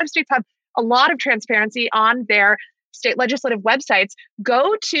states, a lot of states have a lot of transparency on their state legislative websites.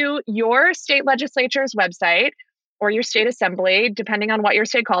 Go to your state legislature's website or your state assembly, depending on what your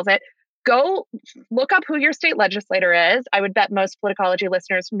state calls it. Go look up who your state legislator is. I would bet most politicology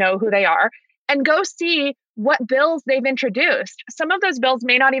listeners know who they are. And go see what bills they've introduced. Some of those bills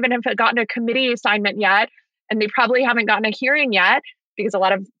may not even have gotten a committee assignment yet, and they probably haven't gotten a hearing yet because a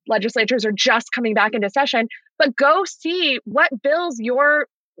lot of legislatures are just coming back into session. But go see what bills your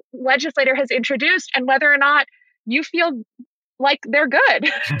legislator has introduced and whether or not you feel like they're good.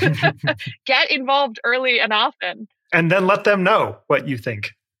 Get involved early and often. And then let them know what you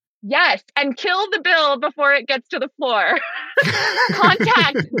think. Yes. And kill the bill before it gets to the floor.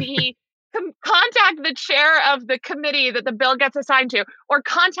 Contact the chair of the committee that the bill gets assigned to, or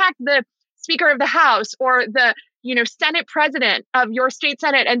contact the Speaker of the House or the Senate president of your state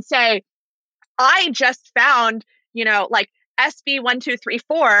Senate and say, I just found, like SB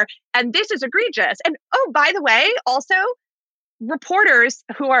 1234, and this is egregious. And oh, by the way, also, reporters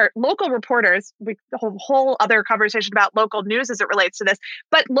who are local reporters, we whole other conversation about local news as it relates to this,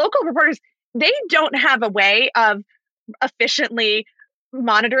 but local reporters, they don't have a way of efficiently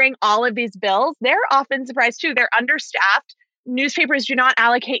monitoring all of these bills. They're often surprised too. They're understaffed. Newspapers do not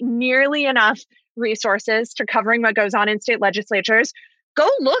allocate nearly enough resources to covering what goes on in state legislatures. Go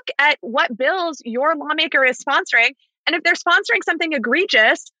look at what bills your lawmaker is sponsoring. And if they're sponsoring something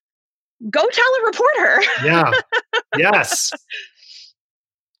egregious, go tell a reporter. Yeah. Yes.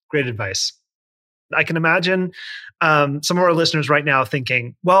 Great advice. I can imagine some of our listeners right now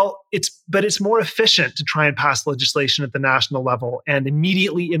thinking, well, it's more efficient to try and pass legislation at the national level and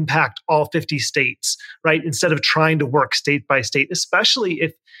immediately impact all 50 states, right? Instead of trying to work state by state, especially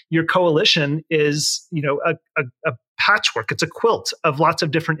if your coalition is, a patchwork. It's a quilt of lots of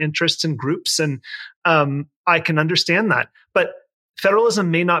different interests and groups. And I can understand that. But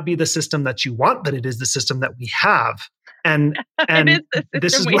federalism may not be the system that you want, but it is the system that we have. And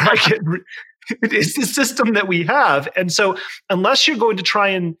this is where it is the system that we have. And so unless you're going to try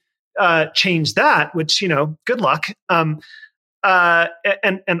and change that, which, good luck. And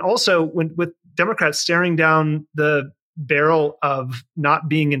also with Democrats staring down the barrel of not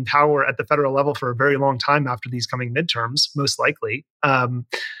being in power at the federal level for a very long time after these coming midterms, most likely,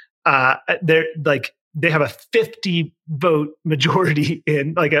 they have a 50 vote majority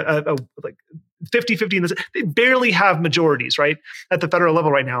in like a 50-50 in this. They barely have majorities, right? At the federal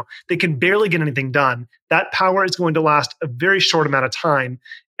level right now, they can barely get anything done. That power is going to last a very short amount of time.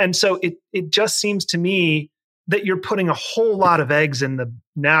 And so it just seems to me that you're putting a whole lot of eggs in the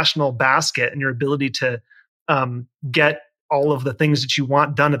national basket and your ability to get all of the things that you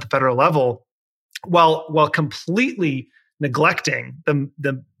want done at the federal level, while completely neglecting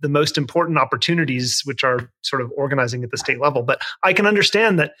the most important opportunities, which are sort of organizing at the state level. But I can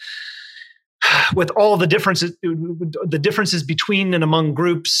understand that with all the differences between and among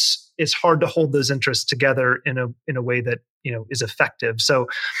groups, it's hard to hold those interests together in a way that is effective. So,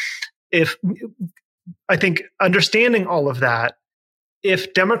 if I think understanding all of that,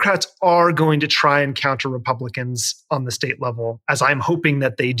 if Democrats are going to try and counter Republicans on the state level, as I'm hoping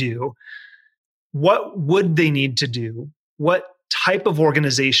that they do, what would they need to do? What type of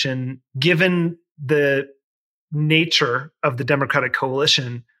organization, given the nature of the Democratic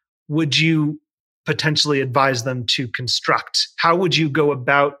coalition, would you potentially advise them to construct? How would you go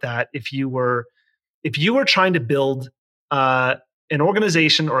about that if you were trying to build an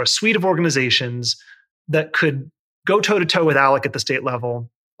organization or a suite of organizations that could go toe-to-toe with ALEC at the state level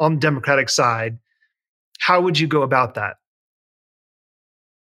on the Democratic side? How would you go about that?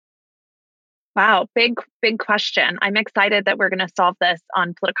 Wow, big question. I'm excited that we're going to solve this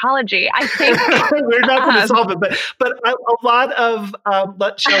on Politicology. I think we're not going to solve it, but a lot of,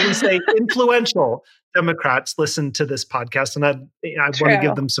 shall we say, influential Democrats listen to this podcast, and I want to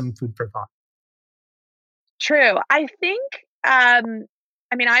give them some food for thought. True. I think,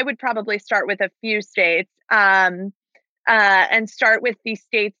 I would probably start with a few states, and start with the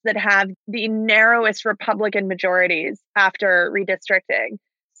states that have the narrowest Republican majorities after redistricting.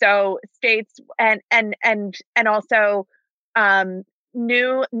 So states and also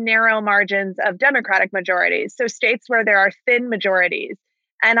new narrow margins of Democratic majorities. So states where there are thin majorities.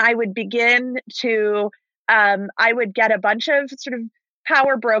 And I would begin to, I would get a bunch of sort of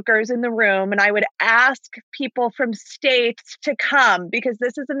power brokers in the room, and I would ask people from states to come, because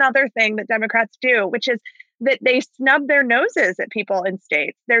this is another thing that Democrats do, which is that they snub their noses at people in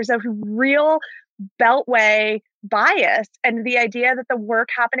states. There's a real beltway bias, and the idea that the work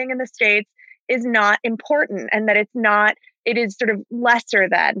happening in the states is not important, and that it is sort of lesser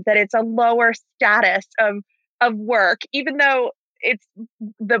than, that it's a lower status of work, even though it's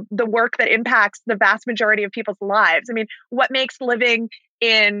the work that impacts the vast majority of people's lives. I mean, what makes living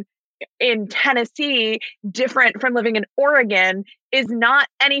in Tennessee different from living in Oregon is not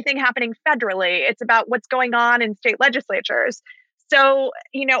anything happening federally. It's about what's going on in state legislatures. So,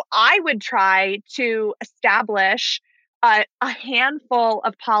 I would try to establish a handful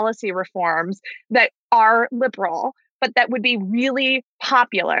of policy reforms that are liberal, but that would be really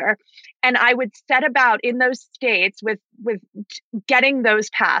popular. And I would set about in those states with getting those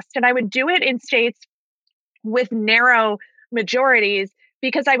passed. And I would do it in states with narrow majorities,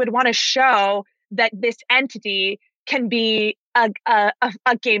 because I would want to show that this entity can be a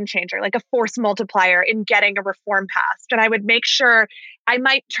game changer, like a force multiplier in getting a reform passed. And I would make sure, I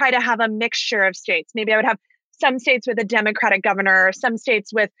might try to have a mixture of states. Maybe I would have some states with a Democratic governor, some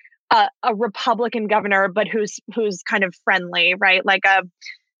states with a Republican governor, but who's kind of friendly, right? Like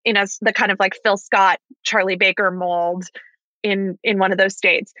the kind of like Phil Scott, Charlie Baker mold in one of those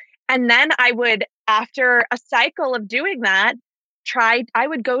states. And then I would, after a cycle of doing that, I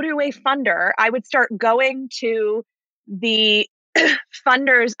would go to a funder. I would start going to the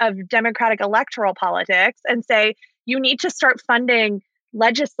funders of Democratic electoral politics and say, you need to start funding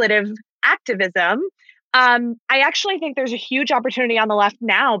legislative activism. I actually think there's a huge opportunity on the left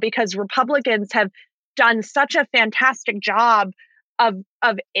now, because Republicans have done such a fantastic job of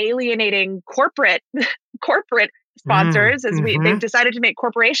alienating corporate sponsors, they've decided to make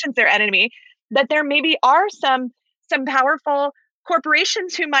corporations their enemy, that there maybe are some powerful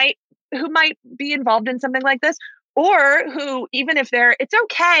corporations who might be involved in something like this, or who, even if it's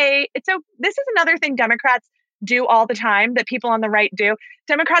okay. This is another thing Democrats do all the time that people on the right do.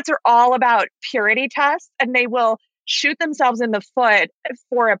 Democrats are all about purity tests, and they will shoot themselves in the foot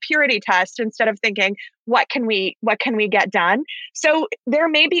for a purity test instead of thinking, what can we get done? So there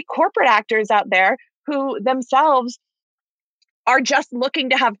may be corporate actors out there who themselves are just looking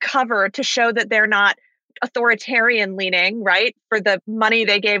to have cover to show that they're not authoritarian leaning, right? For the money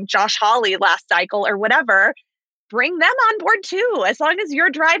they gave Josh Hawley last cycle or whatever. Bring them on board too. As long as you're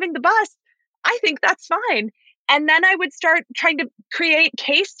driving the bus, I think that's fine. And then I would start trying to create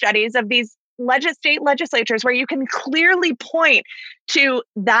case studies of these state legislatures where you can clearly point to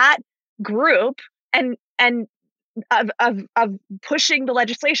that group and of pushing the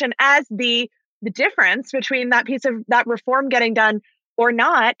legislation as the difference between that piece of that reform getting done or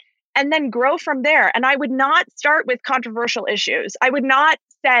not, and then grow from there. And I would not start with controversial issues. I would not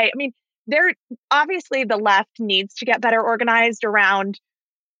say, obviously the left needs to get better organized around,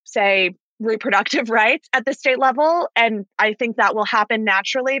 say, reproductive rights at the state level. And I think that will happen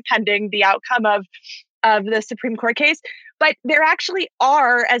naturally pending the outcome of the Supreme Court case. But there actually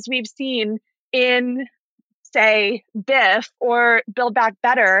are, as we've seen in, say, BIF or Build Back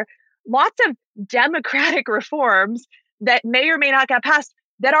Better, lots of democratic reforms that may or may not get passed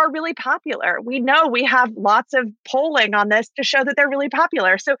that are really popular. We know we have lots of polling on this to show that they're really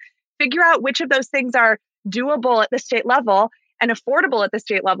popular. So figure out which of those things are doable at the state level and affordable at the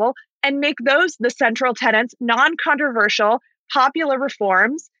state level, and make those the central tenets, non-controversial, popular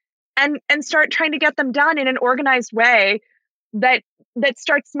reforms, and start trying to get them done in an organized way that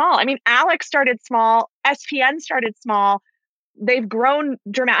starts small. I mean, ALEC started small, SPN started small. They've grown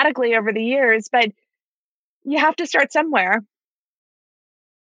dramatically over the years, but you have to start somewhere.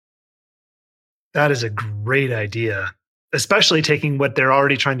 That is a great idea, especially taking what they're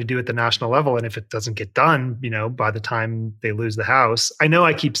already trying to do at the national level. And if it doesn't get done, by the time they lose the House, I know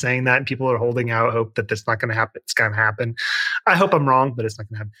I keep saying that and people are holding out hope that that's not going to happen. It's going to happen. I hope I'm wrong, but it's not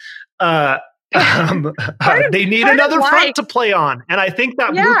going to happen. They need another front to play on. And I think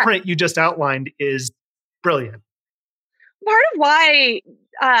that blueprint you just outlined is brilliant. Part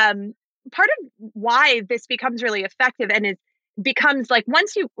of why this becomes really effective and it becomes like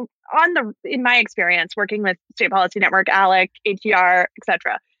in my experience working with State Policy Network, ALEC, ATR,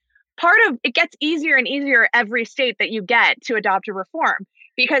 etc., part of it gets easier and easier every state that you get to adopt a reform,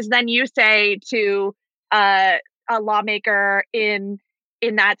 because then you say to a lawmaker in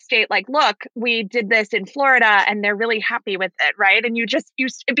that state, like, look, we did this in Florida and they're really happy with it, right? And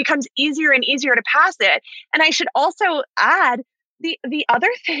it becomes easier and easier to pass it. And I should also add the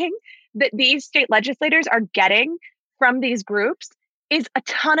other thing that these state legislators are getting from these groups is a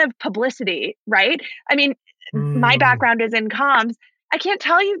ton of publicity, right? I mean, my background is in comms. I can't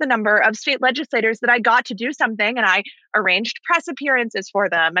tell you the number of state legislators that I got to do something and I arranged press appearances for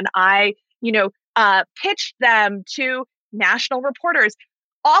them and I, pitched them to national reporters.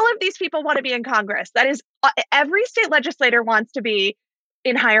 All of these people want to be in Congress. That is, every state legislator wants to be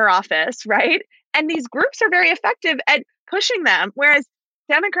in higher office, right? And these groups are very effective at pushing them, whereas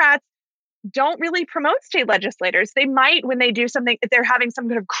Democrats don't really promote state legislators. They might, when they do something, if they're having some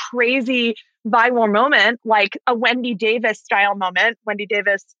kind of crazy viral moment, like a Wendy Davis style moment. Wendy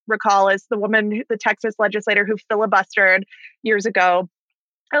Davis, recall, is the Texas legislator who filibustered years ago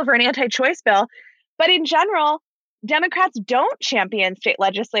over an anti-choice bill. But in general, Democrats don't champion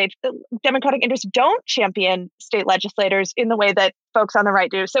Democratic interests don't champion state legislators in the way that folks on the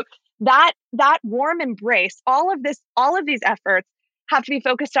right do. So that warm embrace, all of these efforts have to be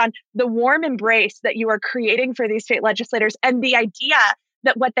focused on the warm embrace that you are creating for these state legislators, and the idea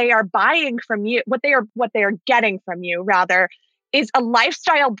that what they are buying from you, what they are getting from you, rather, is a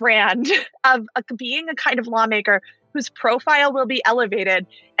lifestyle brand of being a kind of lawmaker whose profile will be elevated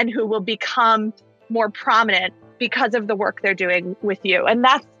and who will become more prominent because of the work they're doing with you. And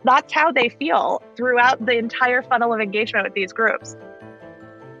that's how they feel throughout the entire funnel of engagement with these groups.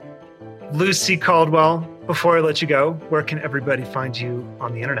 Lucy Caldwell, before I let you go, where can everybody find you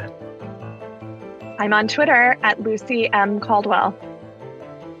on the internet? I'm on Twitter at Lucy M. Caldwell.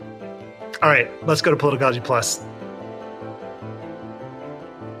 All right, let's go to Politicology Plus.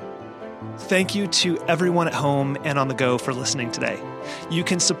 Thank you to everyone at home and on the go for listening today. You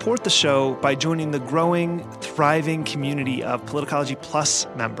can support the show by joining the growing, thriving community of Politicology Plus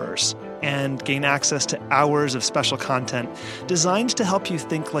members and gain access to hours of special content designed to help you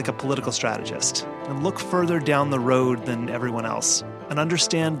think like a political strategist and look further down the road than everyone else and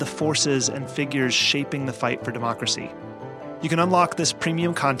understand the forces and figures shaping the fight for democracy. You can unlock this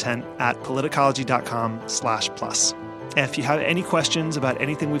premium content at politicology.com/plus. And if you have any questions about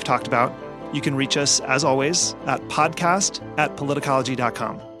anything we've talked about, you can reach us, as always, at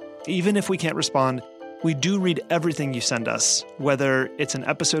podcast@politicology.com. Even if we can't respond, we do read everything you send us, whether it's an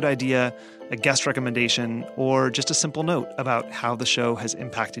episode idea, a guest recommendation, or just a simple note about how the show has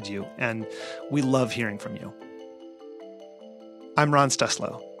impacted you. And we love hearing from you. I'm Ron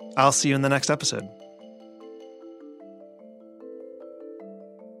Steslow. I'll see you in the next episode.